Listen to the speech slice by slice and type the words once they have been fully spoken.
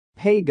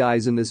Hey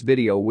guys, in this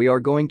video we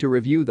are going to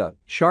review the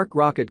Shark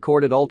Rocket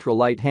Corded Ultra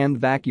Light Hand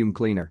Vacuum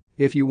Cleaner.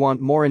 If you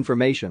want more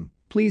information,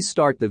 please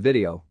start the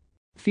video.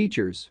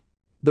 Features: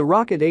 the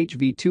Rocket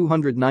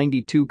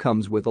HV292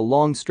 comes with a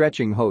long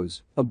stretching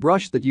hose, a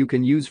brush that you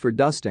can use for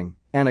dusting,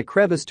 and a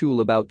crevice tool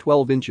about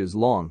 12 inches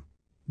long.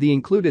 The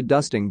included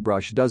dusting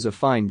brush does a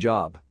fine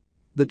job.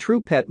 The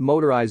TruePet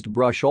Motorized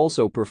Brush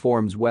also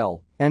performs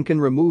well and can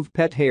remove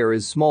pet hair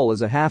as small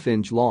as a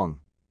half-inch long.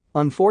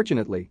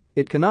 Unfortunately,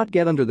 it cannot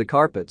get under the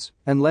carpets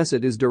unless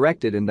it is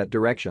directed in that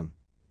direction.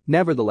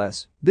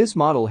 Nevertheless, this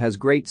model has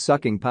great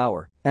sucking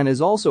power and is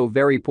also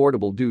very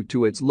portable due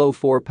to its low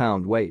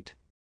 4-pound weight.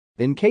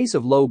 In case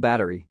of low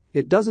battery,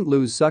 it doesn't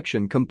lose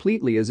suction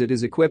completely as it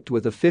is equipped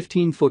with a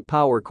 15-foot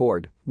power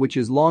cord, which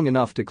is long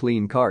enough to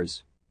clean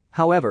cars.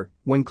 However,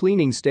 when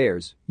cleaning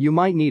stairs, you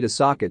might need a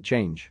socket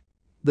change.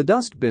 The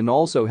dust bin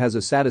also has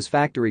a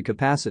satisfactory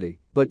capacity,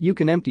 but you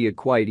can empty it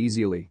quite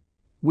easily.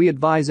 We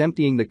advise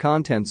emptying the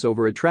contents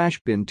over a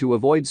trash bin to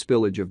avoid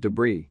spillage of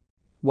debris.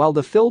 While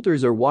the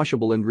filters are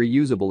washable and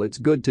reusable, it's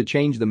good to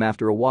change them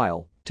after a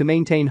while to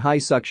maintain high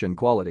suction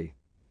quality.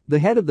 The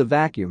head of the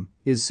vacuum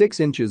is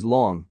 6 inches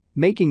long,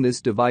 making this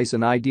device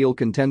an ideal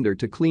contender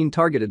to clean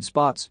targeted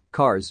spots,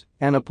 cars,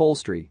 and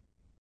upholstery.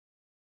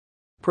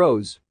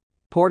 Pros: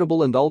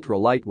 portable and ultra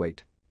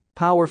lightweight.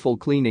 Powerful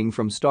cleaning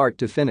from start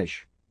to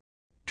finish.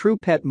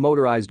 TruePet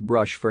Motorized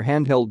Brush for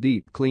handheld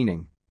deep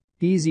cleaning.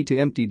 Easy to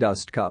empty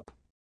dust cup.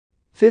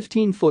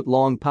 15-foot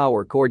long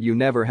power cord, you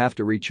never have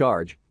to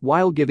recharge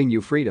while giving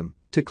you freedom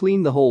to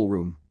clean the whole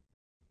room.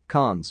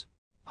 Cons: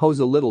 hose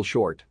a little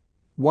short.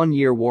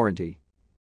 1-year warranty.